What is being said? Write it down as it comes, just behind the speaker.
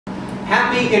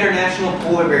Happy International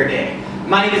Polar Bear Day.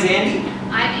 My name is Andy.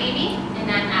 I'm Amy. And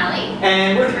I'm Allie.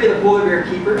 And we're three of the polar bear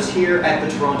keepers here at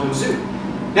the Toronto Zoo.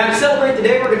 Now to celebrate the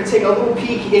day, we're going to take a little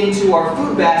peek into our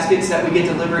food baskets that we get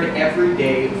delivered every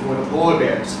day for the polar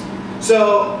bears.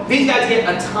 So these guys get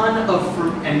a ton of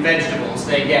fruit and vegetables.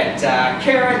 They get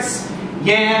carrots,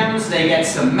 yams, they get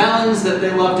some melons that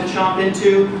they love to chomp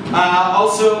into.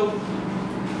 Also,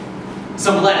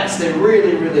 some lettuce. They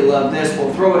really, really love this.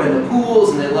 We'll throw it in the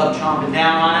pools and they love chomping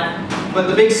down on it. But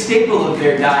the big staple of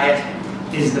their diet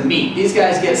is the meat. These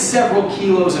guys get several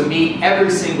kilos of meat every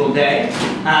single day.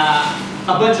 A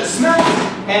bunch of smelt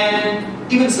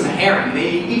and even some herring.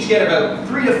 They each get about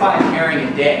 3 to 5 herring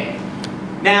a day.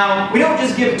 Now, we don't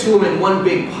just give it to them in one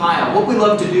big pile. What we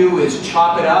love to do is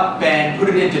chop it up and put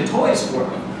it into toys for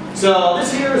them. So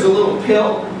this here is a little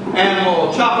pill, and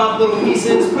we'll chop up little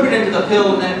pieces, put it into the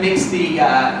pill, and then it makes the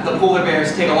polar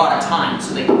bears take a lot of time.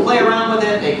 So they can play around with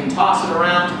it, they can toss it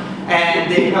around, and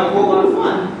they can have a whole lot of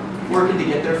fun working to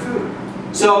get their food.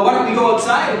 So why don't we go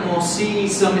outside and we'll see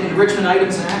some enrichment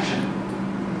items in action.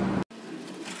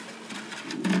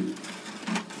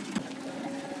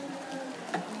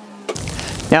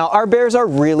 Now, our bears are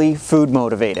really food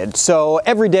motivated, so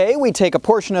every day we take a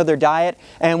portion of their diet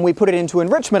and we put it into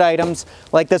enrichment items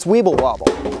like this Weeble Wobble.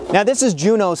 Now, this is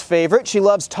Juno's favorite. She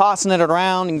loves tossing it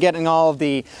around and getting all of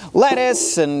the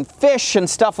lettuce and fish and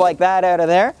stuff like that out of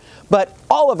there. But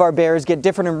all of our bears get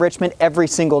different enrichment every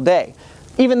single day.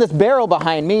 Even this barrel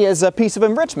behind me is a piece of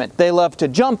enrichment. They love to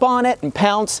jump on it and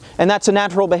pounce, and that's a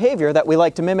natural behavior that we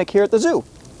like to mimic here at the zoo.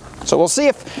 So we'll see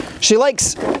if she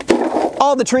likes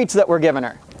all the treats that we're giving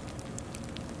her.